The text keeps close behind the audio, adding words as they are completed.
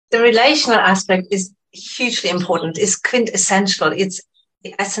The relational aspect is hugely important, is quintessential. It's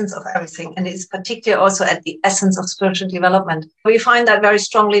the essence of everything. And it's particularly also at the essence of spiritual development. We find that very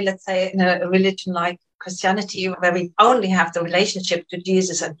strongly, let's say, in a religion like Christianity, where we only have the relationship to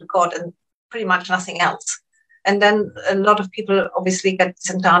Jesus and to God and pretty much nothing else. And then a lot of people obviously get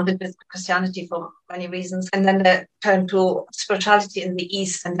disenchanted with Christianity for many reasons. And then they turn to spirituality in the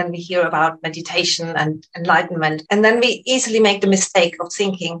East. And then we hear about meditation and enlightenment. And then we easily make the mistake of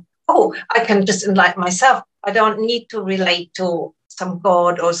thinking, oh, I can just enlighten myself. I don't need to relate to some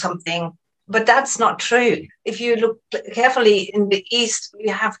God or something. But that's not true. If you look carefully in the East, we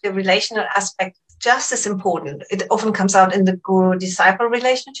have the relational aspect just as important. It often comes out in the guru-disciple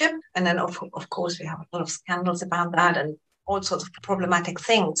relationship. And then, of course, we have a lot of scandals about that and all sorts of problematic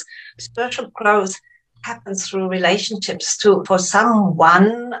things. Spiritual growth happens through relationships for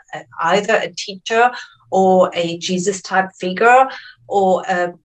someone, either a teacher or a Jesus-type figure or a